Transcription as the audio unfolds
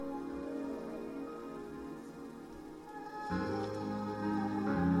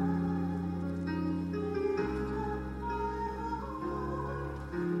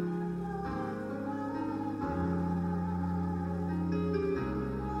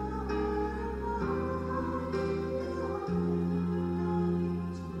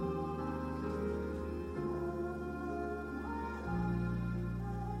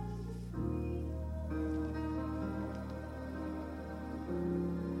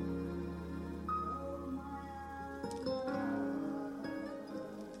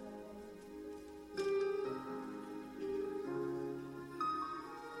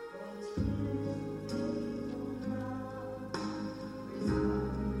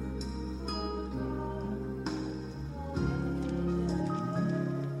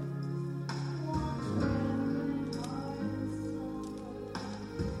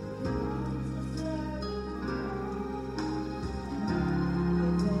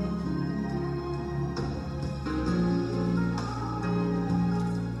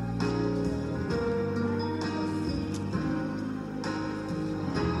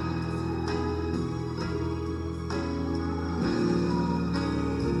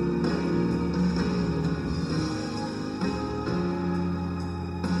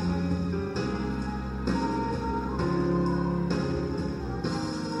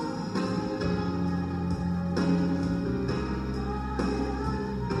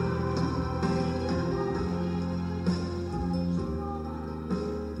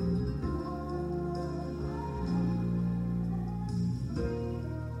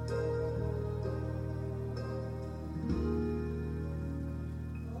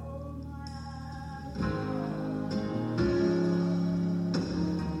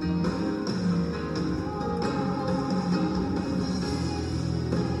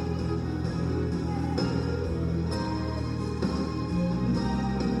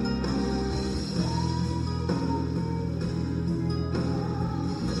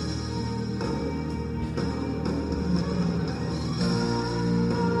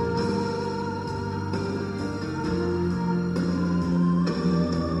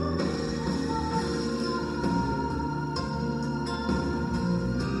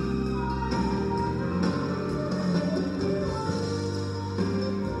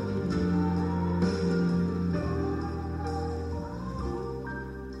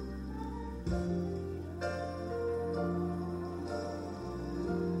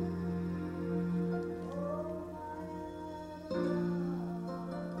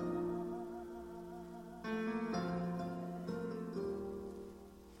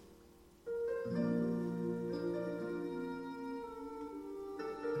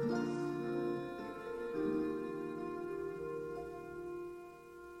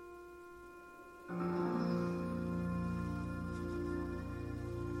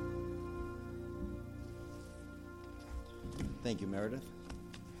Thank you, Meredith.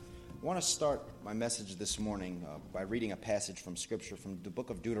 I want to start my message this morning by reading a passage from Scripture from the book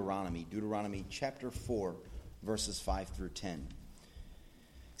of Deuteronomy chapter 4, verses 5 through 10.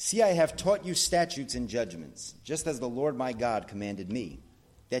 See, I have taught you statutes and judgments, just as the Lord my God commanded me,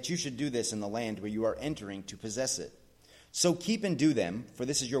 that you should do this in the land where you are entering to possess it. So keep and do them, for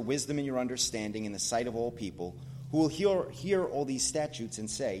this is your wisdom and your understanding in the sight of all people, who will hear all these statutes and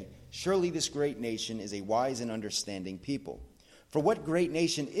say, surely this great nation is a wise and understanding people. For what great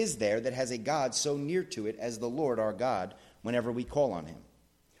nation is there that has a God so near to it as the Lord our God whenever we call on him?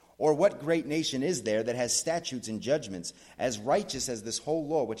 Or what great nation is there that has statutes and judgments as righteous as this whole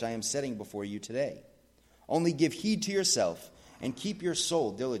law which I am setting before you today? Only give heed to yourself and keep your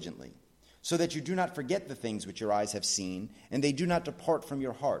soul diligently, so that you do not forget the things which your eyes have seen, and they do not depart from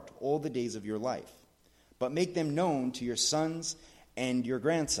your heart all the days of your life. But make them known to your sons and your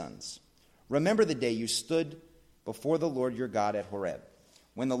grandsons. Remember the day you stood before the Lord your God at Horeb,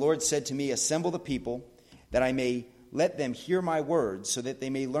 when the Lord said to me, assemble the people, that I may let them hear my words, so that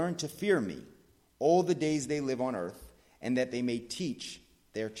they may learn to fear me all the days they live on earth, and that they may teach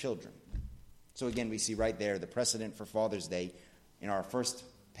their children. So again, we see right there the precedent for Father's Day in our first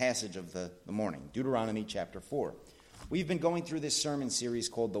passage of the morning, Deuteronomy chapter 4. We've been going through this sermon series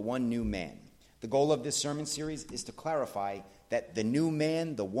called The One New Man. The goal of this sermon series is to clarify that the new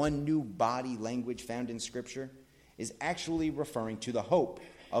man, the one new body language found in Scripture, is actually referring to the hope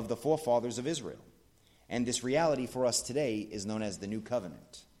of the forefathers of Israel. And this reality for us today is known as the new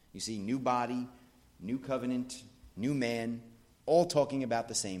covenant. You see, new body, new covenant, new man, all talking about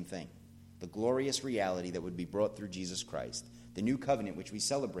the same thing. The glorious reality that would be brought through Jesus Christ. The new covenant which we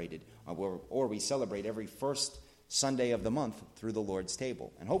celebrated, or we celebrate every first Sunday of the month through the Lord's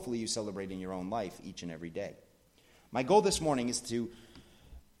table. And hopefully you celebrate in your own life each and every day. My goal this morning is to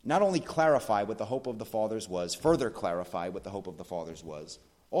not only clarify what the hope of the fathers was, further clarify what the hope of the fathers was.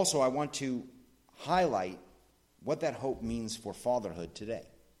 Also, I want to highlight what that hope means for fatherhood today.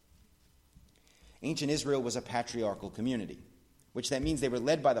 Ancient Israel was a patriarchal community, which that means they were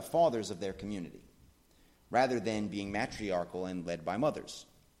led by the fathers of their community, rather than being matriarchal and led by mothers.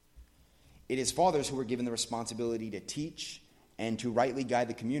 It is fathers who were given the responsibility to teach and to rightly guide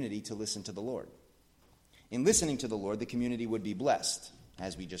the community to listen to the Lord. In listening to the Lord, the community would be blessed,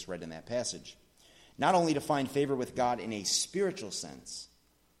 as we just read in that passage. Not only to find favor with God in a spiritual sense,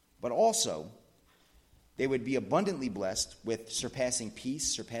 but also they would be abundantly blessed with surpassing peace,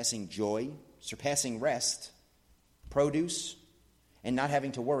 surpassing joy, surpassing rest, produce, and not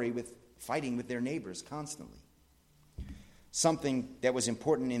having to worry with fighting with their neighbors constantly. Something that was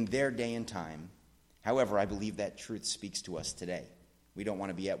important in their day and time. However, I believe that truth speaks to us today. We don't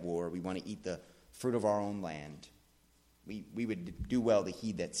want to be at war. We want to eat the fruit of our own land. We would do well to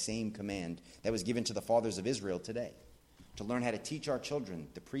heed that same command that was given to the fathers of Israel today, to learn how to teach our children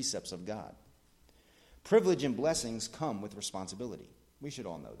the precepts of God. Privilege and blessings come with responsibility. We should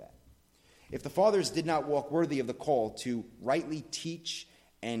all know that. If the fathers did not walk worthy of the call to rightly teach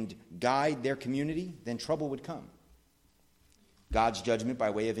and guide their community, then trouble would come. God's judgment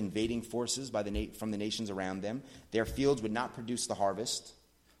by way of invading forces from the nations around them. Their fields would not produce the harvest.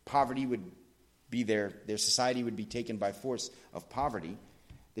 Poverty would be their society would be taken by force of poverty.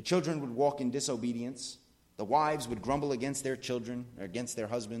 The children would walk in disobedience. The wives would grumble against their children, or against their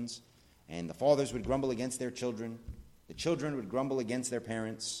husbands. And the fathers would grumble against their children. The children would grumble against their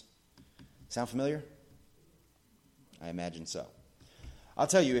parents. Sound familiar? I imagine so. I'll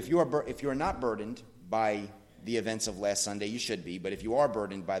tell you, if you are not burdened by the events of last Sunday, you should be, but if you are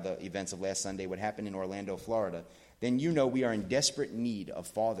burdened by the events of last Sunday, what happened in Orlando, Florida, then you know we are in desperate need of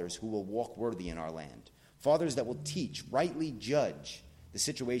fathers who will walk worthy in our land. Fathers that will teach, rightly judge the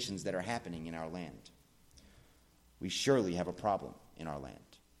situations that are happening in our land. We surely have a problem in our land.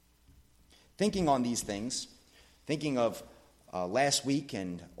 Thinking on these things, thinking of last week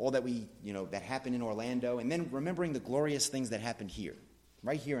and all that that happened in Orlando, and then remembering the glorious things that happened here,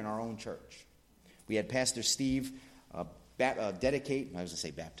 right here in our own church. We had Pastor Steve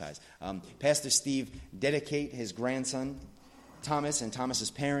Pastor Steve dedicate his grandson, Thomas, and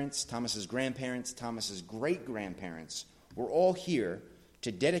Thomas's parents, Thomas's grandparents, Thomas's great-grandparents were all here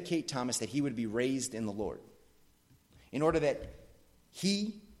to dedicate Thomas that he would be raised in the Lord. In order that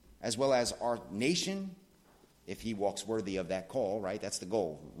he, as well as our nation, if he walks worthy of that call, right? That's the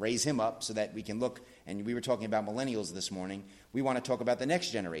goal. Raise him up so that we can look, and we were talking about millennials this morning. We want to talk about the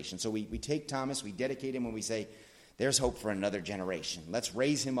next generation. So we take Thomas, we dedicate him, and we say, there's hope for another generation. Let's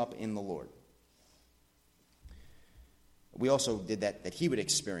raise him up in the Lord. We also did that he would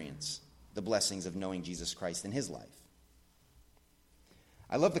experience the blessings of knowing Jesus Christ in his life.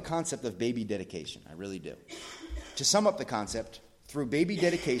 I love the concept of baby dedication. I really do. To sum up the concept, through baby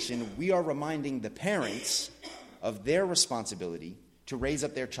dedication, we are reminding the parents of their responsibility to raise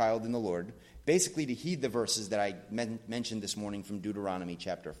up their child in the Lord, basically to heed the verses that I mentioned this morning from Deuteronomy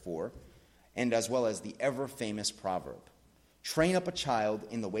chapter 4, and as well as the ever-famous proverb, train up a child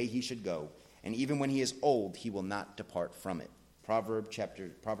in the way he should go, and even when he is old, he will not depart from it. Proverbs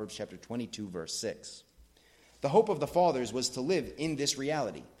chapter 22, verse 6. The hope of the fathers was to live in this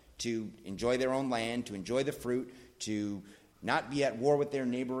reality, to enjoy their own land, to enjoy the fruit, to not be at war with their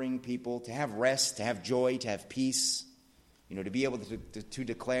neighboring people, to have rest, to have joy, to have peace, to be able to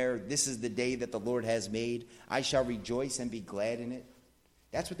declare, this is the day that the Lord has made. I shall rejoice and be glad in it.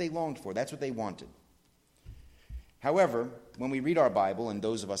 That's what they longed for. That's what they wanted. However, when we read our Bible, and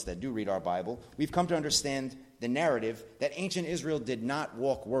those of us that do read our Bible, we've come to understand the narrative that ancient Israel did not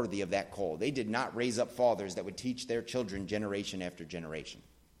walk worthy of that call. They did not raise up fathers that would teach their children generation after generation.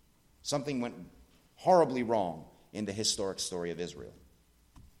 Something went horribly wrong in the historic story of Israel.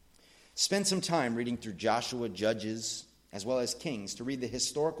 Spend some time reading through Joshua, Judges, as well as Kings to read the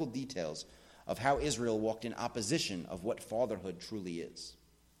historical details of how Israel walked in opposition of what fatherhood truly is.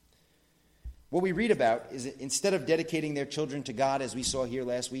 What we read about is that instead of dedicating their children to God, as we saw here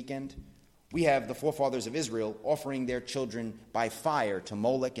last weekend, we have the forefathers of Israel offering their children by fire to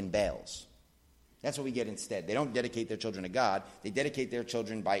Molech and Baals. That's what we get instead. They don't dedicate their children to God. They dedicate their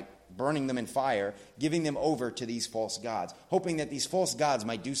children by burning them in fire, giving them over to these false gods, hoping that these false gods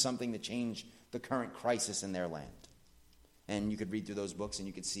might do something to change the current crisis in their land. And you could read through those books and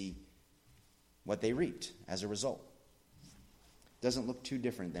you could see what they reaped as a result. Doesn't look too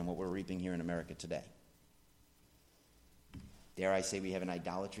different than what we're reaping here in America today. Dare I say we have an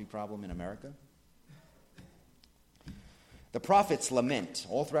idolatry problem in America? The prophets lament,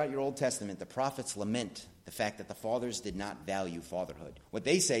 all throughout your Old Testament, the prophets lament the fact that the fathers did not value fatherhood. What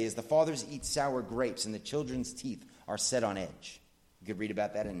they say is the fathers eat sour grapes and the children's teeth are set on edge. You could read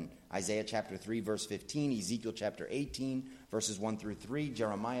about that in Isaiah chapter 3, verse 15, Ezekiel chapter 18, verses 1 through 3,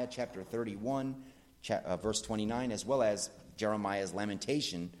 Jeremiah chapter 31, verse 29, as well as Jeremiah's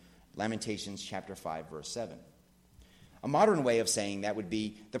Lamentations chapter 5, verse 7. A modern way of saying that would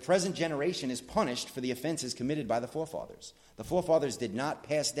be the present generation is punished for the offenses committed by the forefathers. The forefathers did not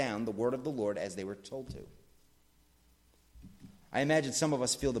pass down the word of the Lord as they were told to. I imagine some of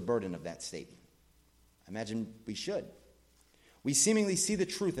us feel the burden of that statement. I imagine we should. We seemingly see the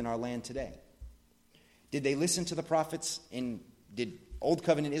truth in our land today. Did they listen to the prophets? Did Old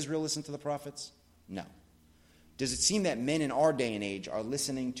Covenant Israel listen to the prophets? No. Does it seem that men in our day and age are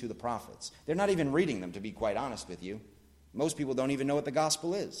listening to the prophets? They're not even reading them, to be quite honest with you. Most people don't even know what the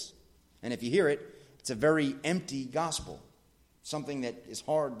gospel is. And if you hear it, it's a very empty gospel, something that is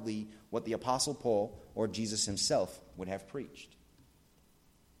hardly what the Apostle Paul or Jesus himself would have preached.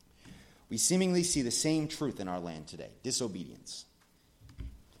 We seemingly see the same truth in our land today, disobedience.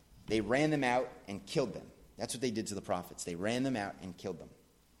 They ran them out and killed them. That's what they did to the prophets. They ran them out and killed them.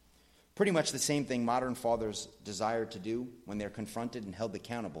 Pretty much the same thing modern fathers desire to do when they're confronted and held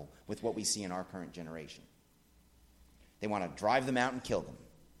accountable with what we see in our current generation. They want to drive them out and kill them.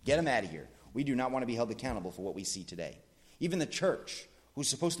 Get them out of here. We do not want to be held accountable for what we see today. Even the church, who's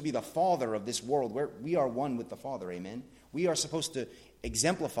supposed to be the father of this world, where we are one with the Father, amen? We are supposed to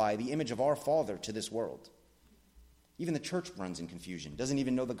exemplify the image of our Father to this world. Even the church runs in confusion, doesn't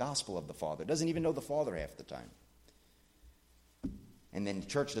even know the gospel of the Father, doesn't even know the Father half the time. And then the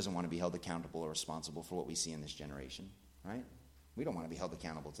church doesn't want to be held accountable or responsible for what we see in this generation, right? We don't want to be held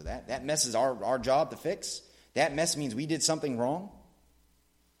accountable to that. That mess is our job to fix. That mess means we did something wrong?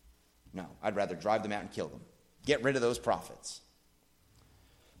 No, I'd rather drive them out and kill them. Get rid of those prophets.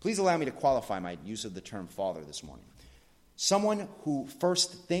 Please allow me to qualify my use of the term father this morning. Someone who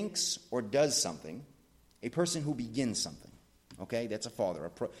first thinks or does something, a person who begins something. Okay, that's a father.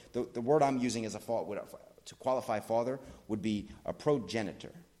 The word I'm using as to qualify father would be a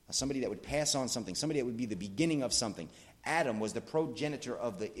progenitor, somebody that would pass on something, somebody that would be the beginning of something. Adam was the progenitor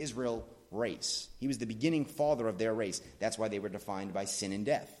of the Israel race. He was the beginning father of their race. That's why they were defined by sin and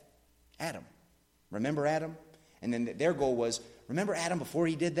death. Adam. Remember Adam? And then their goal was, remember Adam before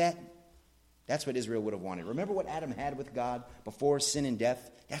he did that? That's what Israel would have wanted. Remember what Adam had with God before sin and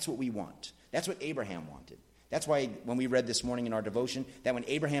death? That's what we want. That's what Abraham wanted. That's why when we read this morning in our devotion, that when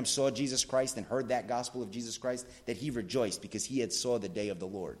Abraham saw Jesus Christ and heard that gospel of Jesus Christ, that he rejoiced because he had saw the day of the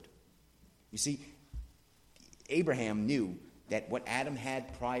Lord. You see, Abraham knew that what Adam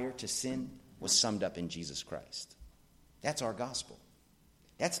had prior to sin was summed up in Jesus Christ. That's our gospel.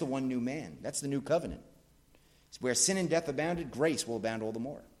 That's the one new man. That's the new covenant. It's where sin and death abounded, grace will abound all the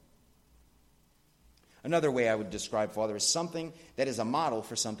more. Another way I would describe father is something that is a model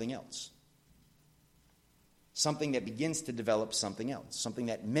for something else. something that begins to develop something else, something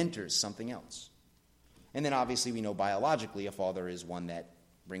that mentors something else. And then obviously we know biologically a father is one that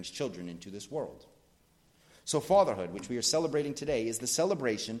brings children into this world. So fatherhood, which we are celebrating today, is the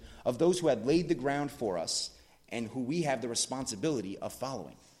celebration of those who had laid the ground for us and who we have the responsibility of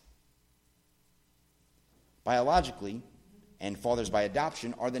following. Biologically, and fathers by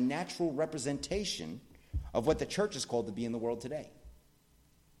adoption, are the natural representation of what the church is called to be in the world today.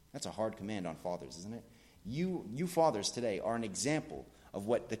 That's a hard command on fathers, isn't it? You fathers today are an example of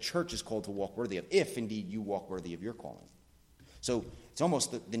what the church is called to walk worthy of, if indeed you walk worthy of your calling. So it's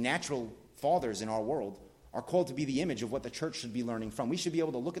almost the natural fathers in our world are called to be the image of what the church should be learning from. We should be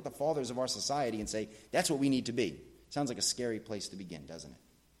able to look at the fathers of our society and say, that's what we need to be. Sounds like a scary place to begin, doesn't it?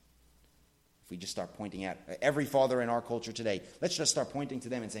 If we just start pointing at every father in our culture today, let's just start pointing to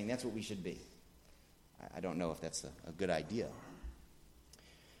them and saying, that's what we should be. I don't know if that's a good idea.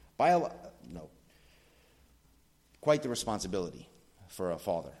 No. Quite the responsibility for a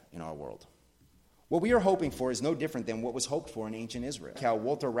father in our world. What we are hoping for is no different than what was hoped for in ancient Israel. How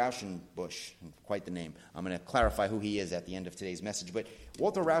Walter Rauschenbusch, quite the name, I'm going to clarify who he is at the end of today's message, but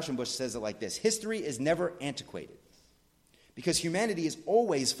Walter Rauschenbusch says it like this: history is never antiquated because humanity is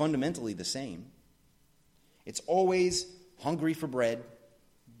always fundamentally the same. It's always hungry for bread.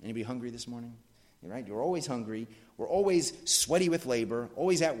 Anybody hungry this morning? Right? You're always hungry. We're always sweaty with labor,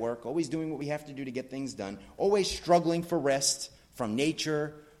 always at work, always doing what we have to do to get things done, always struggling for rest from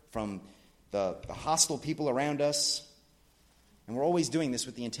nature, from the hostile people around us. And we're always doing this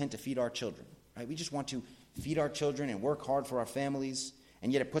with the intent to feed our children. Right? We just want to feed our children and work hard for our families,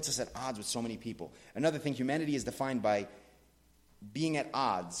 and yet it puts us at odds with so many people. Another thing, humanity is defined by being at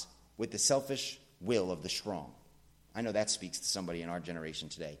odds with the selfish will of the strong. I know that speaks to somebody in our generation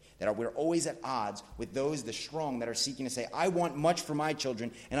today, that we're always at odds with those, the strong, that are seeking to say, I want much for my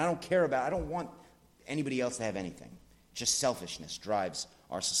children, and I don't want anybody else to have anything. Just selfishness drives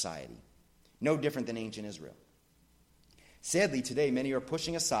our society. No different than ancient Israel. Sadly, today, many are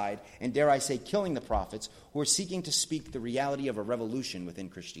pushing aside, and dare I say, killing the prophets who are seeking to speak the reality of a revolution within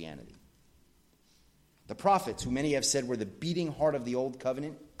Christianity. The prophets, who many have said were the beating heart of the old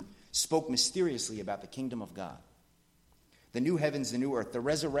covenant, spoke mysteriously about the kingdom of God, the new heavens, the new earth, the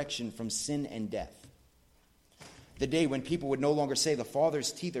resurrection from sin and death. The day when people would no longer say the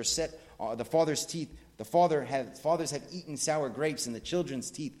father's teeth are set, fathers have eaten sour grapes and the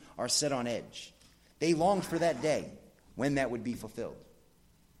children's teeth are set on edge. They longed for that day when that would be fulfilled.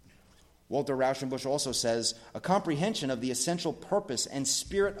 Walter Rauschenbusch also says, a comprehension of the essential purpose and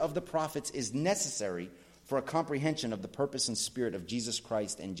spirit of the prophets is necessary for a comprehension of the purpose and spirit of Jesus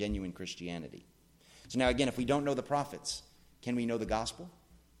Christ and genuine Christianity. So now again, if we don't know the prophets, can we know the gospel?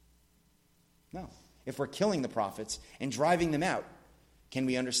 No. If we're killing the prophets and driving them out, can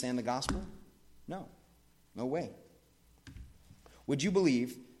we understand the gospel? No. No way. Would you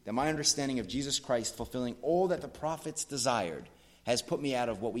believe that my understanding of Jesus Christ fulfilling all that the prophets desired has put me out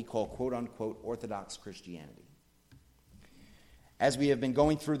of what we call quote-unquote Orthodox Christianity? As we have been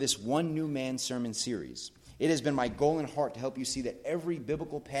going through this One New Man sermon series, it has been my goal and heart to help you see that every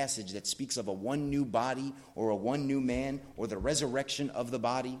biblical passage that speaks of a one new body or a one new man or the resurrection of the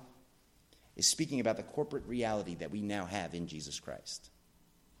body is speaking about the corporate reality that we now have in Jesus Christ.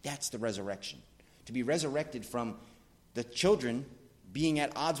 That's the resurrection. To be resurrected from the children being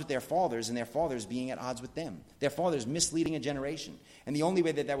at odds with their fathers and their fathers being at odds with them. Their fathers misleading a generation. And the only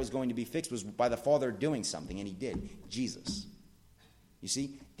way that was going to be fixed was by the father doing something, and he did. Jesus. You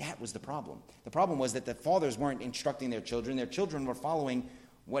see, that was the problem. The problem was that the fathers weren't instructing their children. Their children were following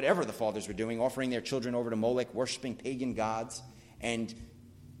whatever the fathers were doing, offering their children over to Molech, worshiping pagan gods, and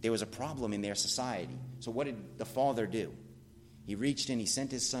there was a problem in their society. So what did the father do? He reached in, he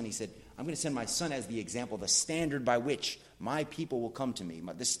sent his son, he said, I'm going to send my son as the example, the standard by which my people will come to me,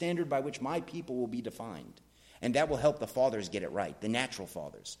 the standard by which my people will be defined. And that will help the fathers get it right, the natural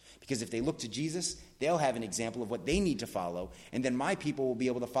fathers. Because if they look to Jesus, they'll have an example of what they need to follow, and then my people will be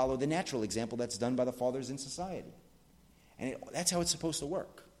able to follow the natural example that's done by the fathers in society. And that's how it's supposed to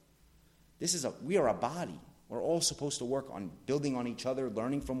work. We are a body. We're all supposed to work on building on each other,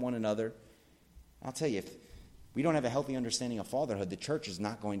 learning from one another. I'll tell you, if we don't have a healthy understanding of fatherhood, the church is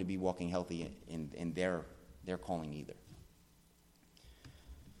not going to be walking healthy in their calling either.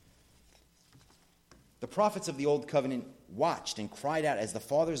 The prophets of the Old Covenant watched and cried out as the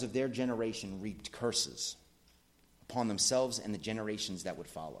fathers of their generation reaped curses upon themselves and the generations that would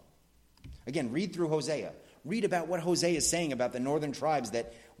follow. Again, read through Hosea. Read about what Hosea is saying about the northern tribes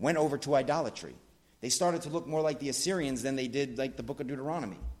that went over to idolatry. They started to look more like the Assyrians than they did like the book of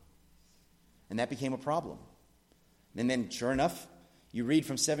Deuteronomy. And that became a problem. And then, sure enough, You read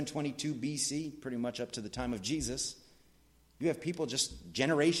from 722 BC, pretty much up to the time of Jesus, you have people just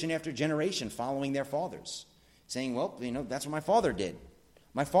generation after generation following their fathers, saying, well, that's what my father did.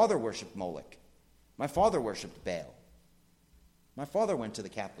 My father worshipped Moloch. My father worshipped Baal. My father went to the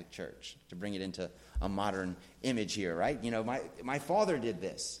Catholic Church, to bring it into a modern image here, right? My father did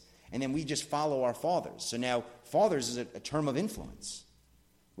this. And then we just follow our fathers. So now fathers is a term of influence.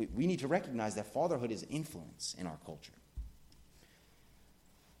 We need to recognize that fatherhood is influence in our culture.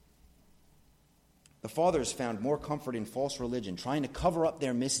 The fathers found more comfort in false religion, trying to cover up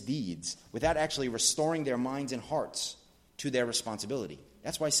their misdeeds without actually restoring their minds and hearts to their responsibility.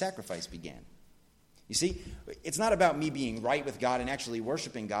 That's why sacrifice began. You see, it's not about me being right with God and actually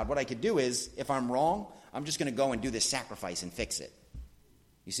worshiping God. What I could do is, if I'm wrong, I'm just going to go and do this sacrifice and fix it.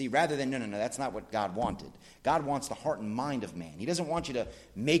 You see, rather than, no, that's not what God wanted. God wants the heart and mind of man. He doesn't want you to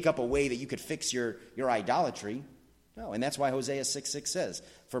make up a way that you could fix your idolatry. No, and that's why Hosea 6:6 says,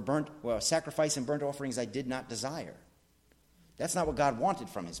 sacrifice and burnt offerings I did not desire. That's not what God wanted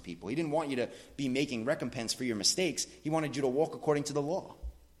from his people. He didn't want you to be making recompense for your mistakes. He wanted you to walk according to the law.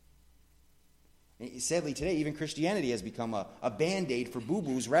 And sadly, today, even Christianity has become a Band-Aid for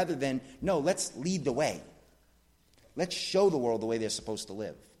boo-boos rather than, no, let's lead the way. Let's show the world the way they're supposed to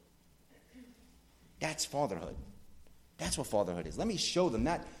live. That's fatherhood. That's what fatherhood is. Let me show them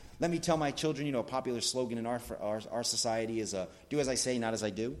that. Let me tell my children, a popular slogan in our society is, do as I say, not as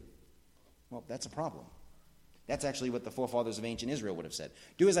I do. Well, that's a problem. That's actually what the forefathers of ancient Israel would have said.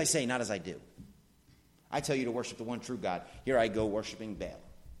 Do as I say, not as I do. I tell you to worship the one true God. Here I go worshiping Baal.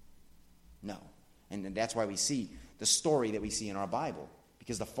 No. And that's why we see the story that we see in our Bible,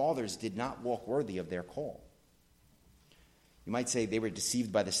 because the fathers did not walk worthy of their call. You might say they were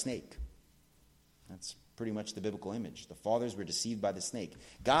deceived by the snake. That's pretty much the biblical image. The fathers were deceived by the snake.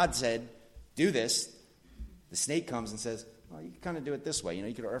 God said, do this. The snake comes and says, well, you can kind of do it this way.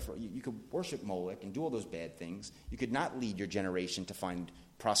 You could worship Moloch and do all those bad things. You could not lead your generation to find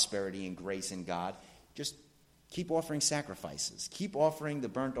prosperity and grace in God. Just keep offering sacrifices. Keep offering the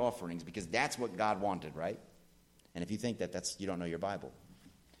burnt offerings, because that's what God wanted, right? And if you think that's you don't know your Bible.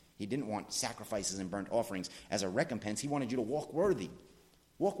 He didn't want sacrifices and burnt offerings as a recompense. He wanted you to walk worthy.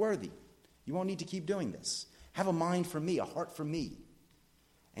 Walk worthy. You won't need to keep doing this. Have a mind for me, a heart for me,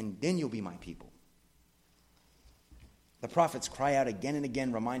 and then you'll be my people. The prophets cry out again and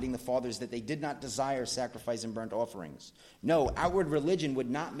again, reminding the fathers that they did not desire sacrifice and burnt offerings. No, outward religion would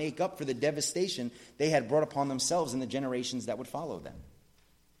not make up for the devastation they had brought upon themselves in the generations that would follow them.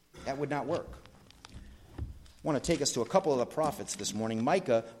 That would not work. I want to take us to a couple of the prophets this morning.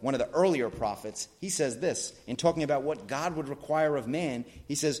 Micah, one of the earlier prophets, he says this, in talking about what God would require of man.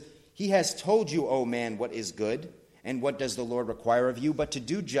 He says, He has told you, O man, what is good, and what does the Lord require of you, but to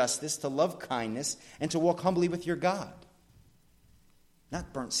do justice, to love kindness, and to walk humbly with your God.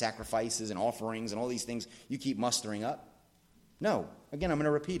 Not burnt sacrifices and offerings and all these things you keep mustering up. No. Again, I'm going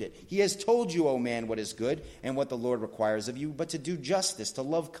to repeat it. He has told you, O man, what is good and what the Lord requires of you, but to do justice, to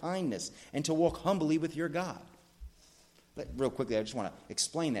love kindness, and to walk humbly with your God. Real quickly, I just want to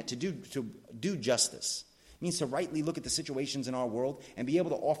explain that. To do justice means to rightly look at the situations in our world and be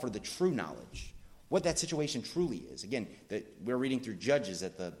able to offer the true knowledge, what that situation truly is. Again, we're reading through Judges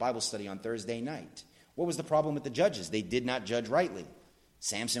at the Bible study on Thursday night. What was the problem with the judges? They did not judge rightly.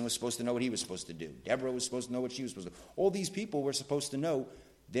 Samson was supposed to know what he was supposed to do. Deborah was supposed to know what she was supposed to do. All these people were supposed to know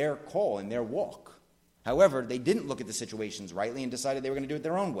their call and their walk. However, they didn't look at the situations rightly and decided they were going to do it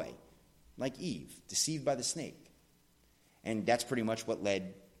their own way, like Eve, deceived by the snake. And that's pretty much what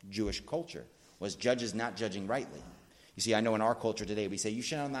led Jewish culture, was judges not judging rightly. You see, I know in our culture today we say, you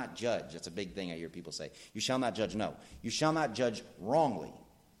shall not judge. That's a big thing I hear people say. You shall not judge. No. You shall not judge wrongly.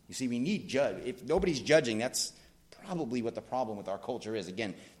 You see, we need judge. If nobody's judging, that's probably what the problem with our culture is.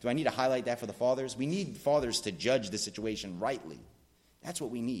 Again, do I need to highlight that for the fathers? We need fathers to judge the situation rightly. That's what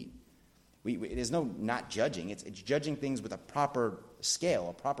we need. There's no not judging. It's judging things with a proper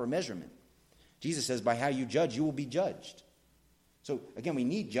scale, a proper measurement. Jesus says, by how you judge, you will be judged. So, again, we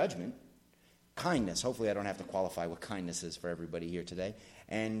need judgment. Kindness. Hopefully I don't have to qualify what kindness is for everybody here today.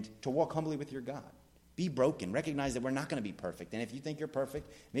 And to walk humbly with your God. Be broken. Recognize that we're not going to be perfect. And if you think you're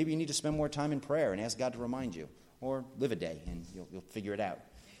perfect, maybe you need to spend more time in prayer and ask God to remind you. Or live a day and you'll figure it out.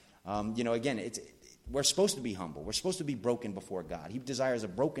 Again, we're supposed to be humble. We're supposed to be broken before God. He desires a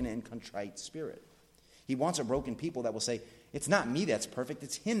broken and contrite spirit. He wants a broken people that will say, it's not me that's perfect,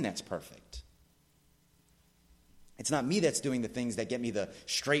 it's Him that's perfect. It's not me that's doing the things that get me the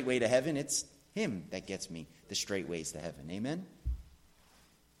straight way to heaven. It's Him that gets me the straight ways to heaven. Amen?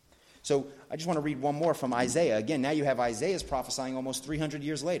 So I just want to read one more from Isaiah. Again, now you have Isaiah's prophesying almost 300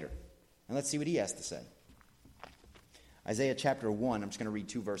 years later. And let's see what he has to say. Isaiah chapter 1, I'm just going to read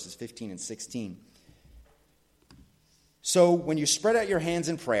 2 verses 15 and 16. So when you spread out your hands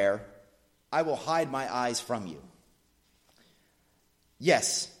in prayer, I will hide my eyes from you.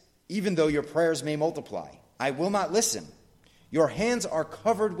 Yes, even though your prayers may multiply, I will not listen. Your hands are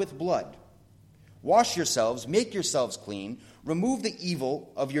covered with blood. Wash yourselves, make yourselves clean, remove the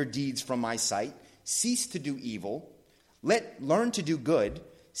evil of your deeds from my sight, cease to do evil, learn to do good,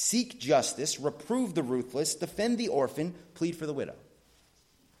 seek justice, reprove the ruthless, defend the orphan, plead for the widow.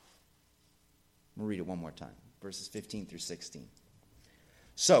 We'll read it one more time, verses 15 through 16.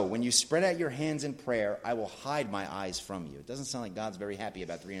 So, when you spread out your hands in prayer, I will hide my eyes from you. It doesn't sound like God's very happy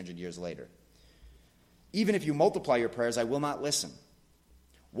about 300 years later. Even if you multiply your prayers, I will not listen.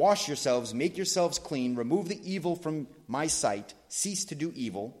 Wash yourselves, make yourselves clean, remove the evil from my sight, cease to do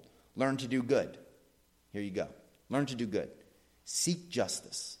evil, learn to do good. Here you go. Learn to do good. Seek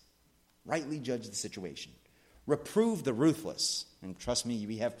justice. Rightly judge the situation. Reprove the ruthless. And trust me,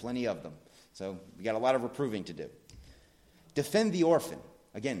 we have plenty of them. So we got a lot of reproving to do. Defend the orphan.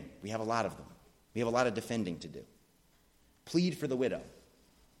 Again, we have a lot of them. We have a lot of defending to do. Plead for the widow.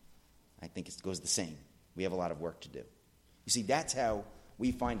 I think it goes the same. We have a lot of work to do. You see, that's how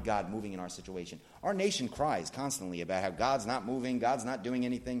we find God moving in our situation. Our nation cries constantly about how God's not moving, God's not doing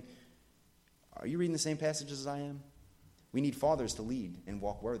anything. Are you reading the same passages as I am? We need fathers to lead and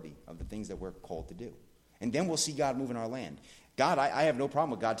walk worthy of the things that we're called to do. And then we'll see God move in our land. God, I have no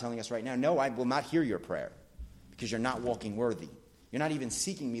problem with God telling us right now, no, I will not hear your prayer because you're not walking worthy. You're not even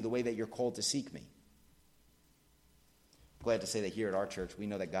seeking me the way that you're called to seek me. I'm glad to say that here at our church, we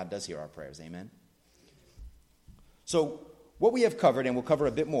know that God does hear our prayers. Amen? So, what we have covered, and we'll cover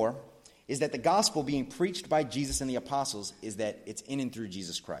a bit more, is that the gospel being preached by Jesus and the apostles is that it's in and through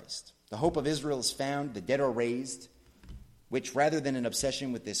Jesus Christ. The hope of Israel is found, the dead are raised, which rather than an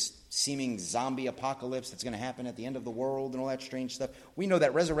obsession with this seeming zombie apocalypse that's going to happen at the end of the world and all that strange stuff, we know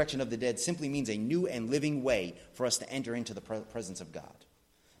that resurrection of the dead simply means a new and living way for us to enter into the presence of God.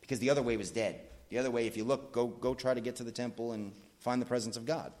 Because the other way was dead. The other way, if you look, go try to get to the temple and find the presence of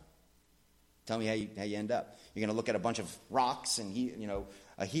God. Tell me how you end up. You're going to look at a bunch of rocks and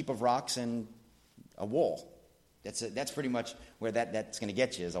a heap of rocks and a wall. That's pretty much where that's going to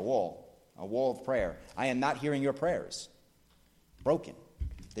get you, is a wall of prayer. I am not hearing your prayers. Broken.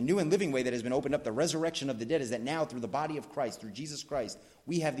 The new and living way that has been opened up, the resurrection of the dead, is that now through the body of Christ, through Jesus Christ,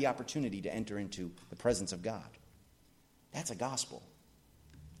 we have the opportunity to enter into the presence of God. That's a gospel.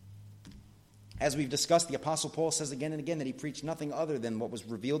 As we've discussed, the Apostle Paul says again and again that he preached nothing other than what was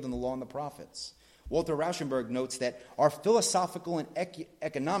revealed in the law and the prophets. Walter Rauschenberg notes that our philosophical and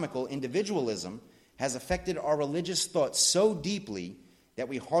economical individualism has affected our religious thought so deeply that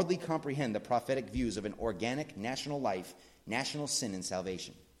we hardly comprehend the prophetic views of an organic national life, national sin, and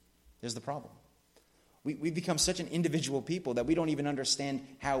salvation. There's the problem. We've become such an individual people that we don't even understand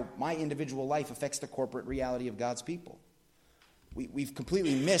how my individual life affects the corporate reality of God's people. We've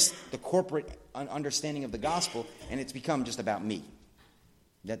completely missed the corporate understanding of the gospel, and it's become just about me.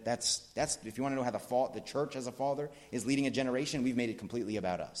 That's if you want to know how the church as a father is leading a generation, we've made it completely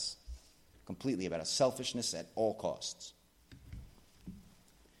about us. Completely about us. Selfishness at all costs.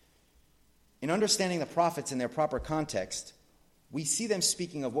 In understanding the prophets in their proper context, we see them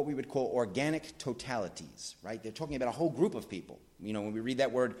speaking of what we would call organic totalities, right? They're talking about a whole group of people. When we read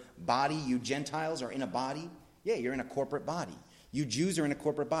that word body, you Gentiles are in a body. Yeah, you're in a corporate body. You Jews are in a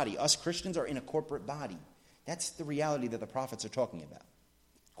corporate body. Us Christians are in a corporate body. That's the reality that the prophets are talking about.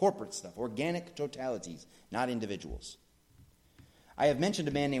 Corporate stuff, organic totalities, not individuals. I have mentioned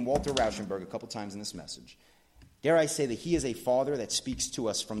a man named Walter Rauschenberg a couple times in this message. Dare I say that he is a father that speaks to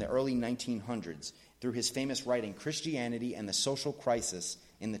us from the early 1900s through his famous writing, Christianity and the Social Crisis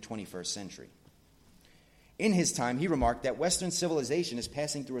in the 21st Century. In his time, he remarked that Western civilization is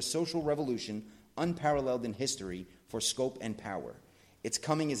passing through a social revolution unparalleled in history for scope and power. Its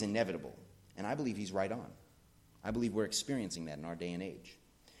coming is inevitable, and I believe he's right on. I believe we're experiencing that in our day and age.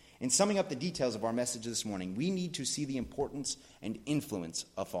 In summing up the details of our message this morning, we need to see the importance and influence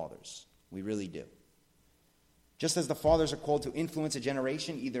of fathers. We really do. Just as the fathers are called to influence a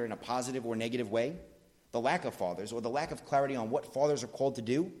generation, either in a positive or negative way, the lack of fathers or the lack of clarity on what fathers are called to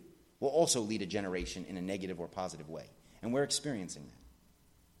do will also lead a generation in a negative or positive way. And we're experiencing that.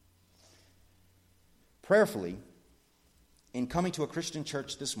 Prayerfully, in coming to a Christian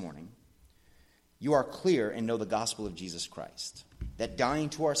church this morning, you are clear and know the gospel of Jesus Christ. That dying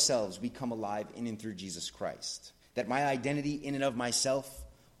to ourselves, we come alive in and through Jesus Christ. That my identity in and of myself,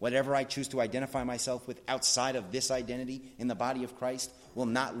 whatever I choose to identify myself with outside of this identity in the body of Christ, will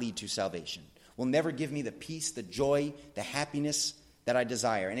not lead to salvation. Will never give me the peace, the joy, the happiness that I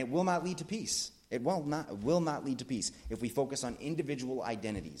desire. And it will not lead to peace. It will not lead to peace if we focus on individual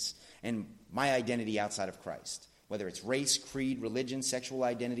identities and my identity outside of Christ. Whether it's race, creed, religion, sexual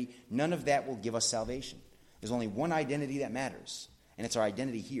identity, none of that will give us salvation. There's only one identity that matters, and it's our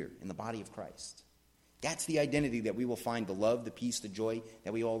identity here in the body of Christ. That's the identity that we will find the love, the peace, the joy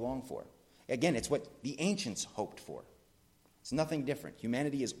that we all long for. Again, it's what the ancients hoped for. It's nothing different.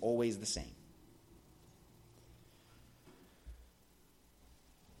 Humanity is always the same.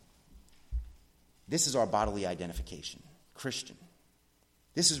 This is our bodily identification, Christian.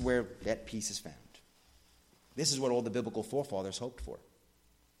 This is where that peace is found. This is what all the biblical forefathers hoped for.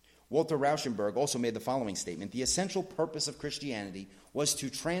 Walter Rauschenberg also made the following statement: the essential purpose of Christianity was to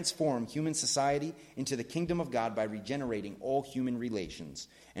transform human society into the kingdom of God by regenerating all human relations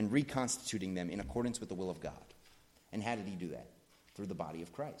and reconstituting them in accordance with the will of God. And how did he do that? Through the body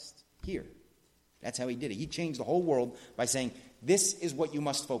of Christ. Here. That's how he did it. He changed the whole world by saying, this is what you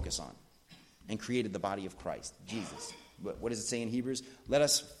must focus on. And created the body of Christ, Jesus. What does it say in Hebrews? Let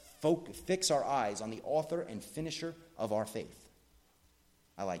us fix our eyes on the author and finisher of our faith.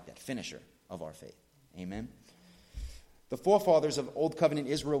 I like that. Finisher of our faith. Amen. The forefathers of Old Covenant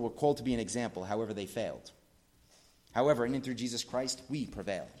Israel were called to be an example, however they failed. However, in and through Jesus Christ, we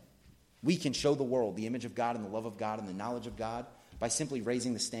prevail. We can show the world the image of God and the love of God and the knowledge of God by simply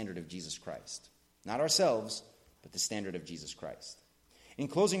raising the standard of Jesus Christ. Not ourselves, but the standard of Jesus Christ. In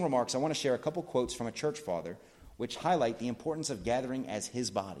closing remarks, I want to share a couple quotes from a church father which highlight the importance of gathering as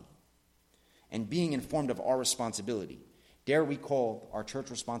his body and being informed of our responsibility. Dare we call our church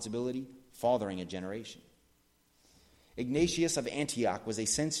responsibility fathering a generation. Ignatius of Antioch was a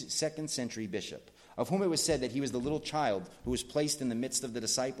second century bishop, of whom it was said that he was the little child who was placed in the midst of the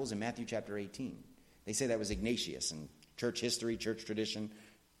disciples in Matthew chapter 18. They say that was Ignatius, and church history, church tradition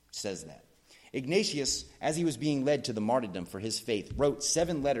says that. Ignatius, as he was being led to the martyrdom for his faith, wrote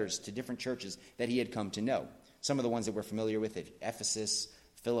 7 letters to different churches that he had come to know. Some of the ones that we're familiar with, Ephesus,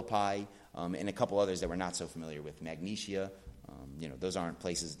 Philippi, and a couple others that we're not so familiar with, Magnesia. Those aren't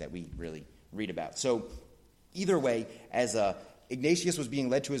places that we really read about. So either way, as Ignatius was being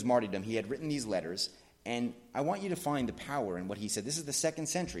led to his martyrdom, he had written these letters, and I want you to find the power in what he said. This is the 2nd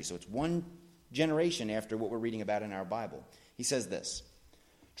century, so it's one generation after what we're reading about in our Bible. He says this: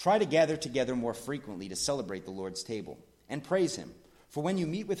 try to gather together more frequently to celebrate the Lord's table and praise him. For when you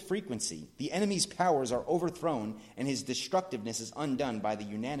meet with frequency, the enemy's powers are overthrown and his destructiveness is undone by the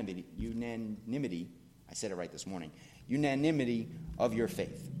unanimity, I said it right this morning, unanimity of your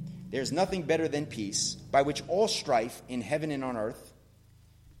faith. There's nothing better than peace, by which all strife in heaven and on earth,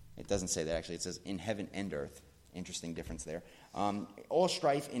 it doesn't say that actually, it says in heaven and earth, interesting difference there, all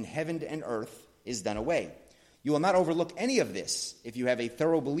strife in heaven and earth is done away. You will not overlook any of this if you have a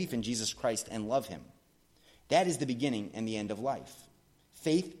thorough belief in Jesus Christ and love him. That is the beginning and the end of life.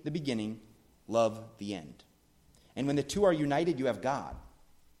 Faith, the beginning, love, the end. And when the two are united, you have God.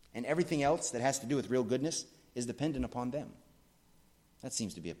 And everything else that has to do with real goodness is dependent upon them. That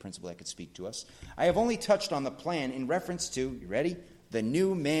seems to be a principle that could speak to us. I have only touched on the plan in reference to, you ready? The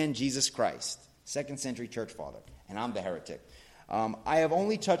new man, Jesus Christ, 2nd century church father. And I'm the heretic. I have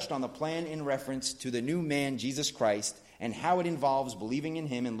only touched on the plan in reference to the new man, Jesus Christ, and how it involves believing in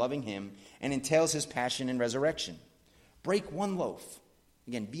him and loving him and entails his passion and resurrection. Break one loaf.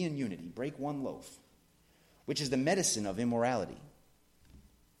 Again, be in unity. Break one loaf, which is the medicine of immorality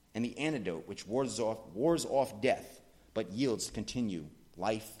and the antidote which wars off death but yields continuous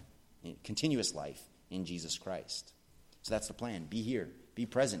life in Jesus Christ. So that's the plan. Be here. Be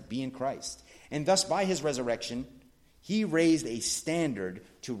present. Be in Christ. And thus, by his resurrection, he raised a standard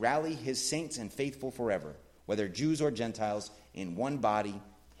to rally his saints and faithful forever, whether Jews or Gentiles, in one body,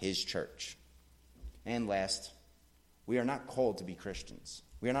 his church. And last, we are not called to be Christians.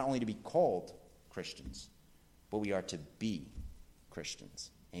 We are not only to be called Christians, but we are to be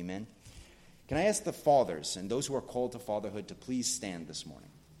Christians. Amen? Can I ask the fathers and those who are called to fatherhood to please stand this morning?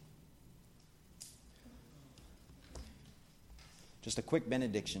 Just a quick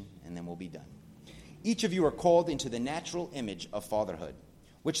benediction, and then we'll be done. Each of you are called into the natural image of fatherhood,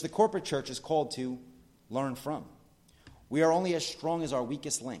 which the corporate church is called to learn from. We are only as strong as our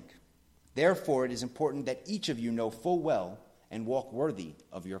weakest link. Therefore, it is important that each of you know full well and walk worthy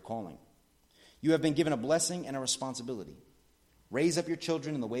of your calling. You have been given a blessing and a responsibility. Raise up your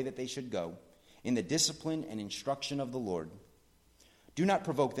children in the way that they should go, in the discipline and instruction of the Lord. Do not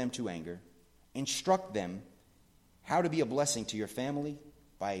provoke them to anger. Instruct them how to be a blessing to your family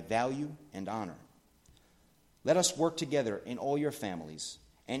by value and honor. Let us work together in all your families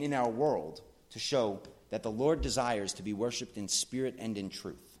and in our world to show that the Lord desires to be worshipped in spirit and in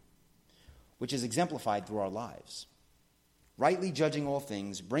truth, which is exemplified through our lives. Rightly judging all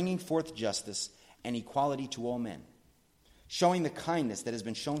things, bringing forth justice, and equality to all men, showing the kindness that has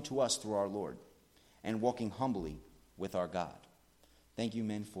been shown to us through our Lord, and walking humbly with our God. Thank you,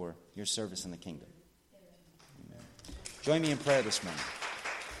 men, for your service in the kingdom. Amen. Join me in prayer this morning.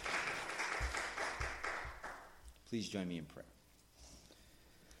 Please join me in prayer.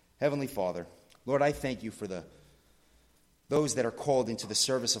 Heavenly Father, Lord, I thank you for those that are called into the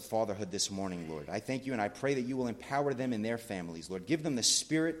service of fatherhood this morning, Lord. I thank you and I pray that you will empower them and their families. Lord, give them the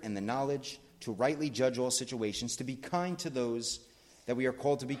spirit and the knowledge to rightly judge all situations, to be kind to those that we are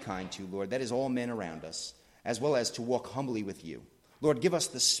called to be kind to, Lord. That is all men around us, as well as to walk humbly with you. Lord, give us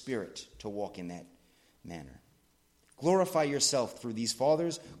the spirit to walk in that manner. Glorify yourself through these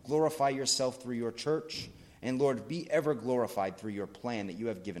fathers. Glorify yourself through your church. And Lord, be ever glorified through your plan that you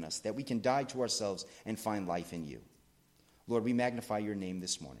have given us, that we can die to ourselves and find life in you. Lord, we magnify your name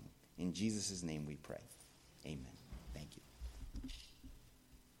this morning. In Jesus' name we pray. Amen.